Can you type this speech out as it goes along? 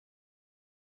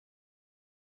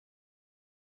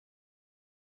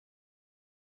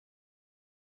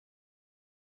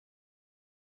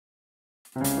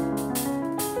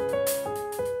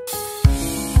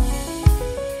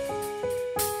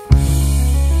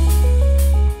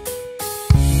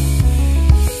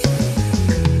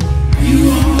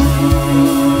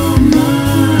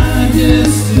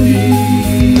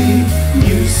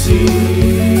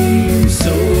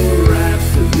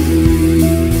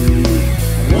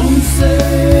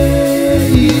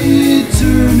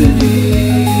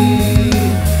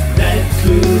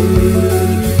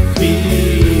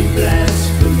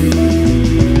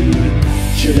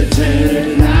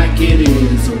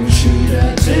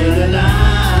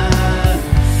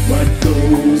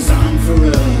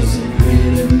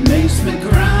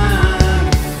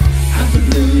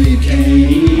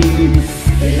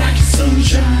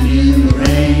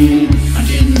I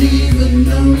didn't even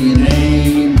know your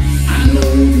name. I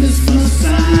know this must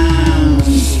sound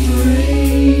strange.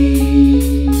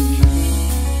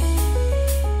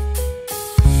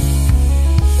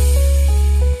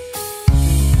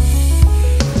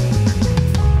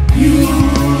 You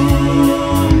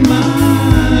are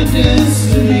my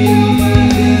destiny.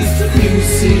 You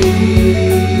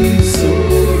seem so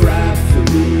right for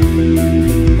me.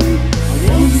 I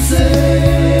won't say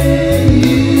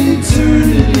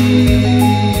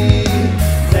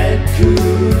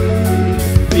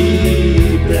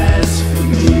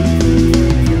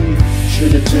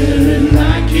tell it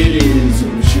like it is,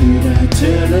 or should I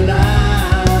tell a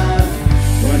lie?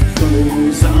 What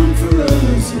goes on for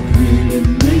us, it really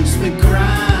makes me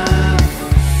cry.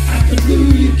 I could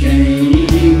lose you, can't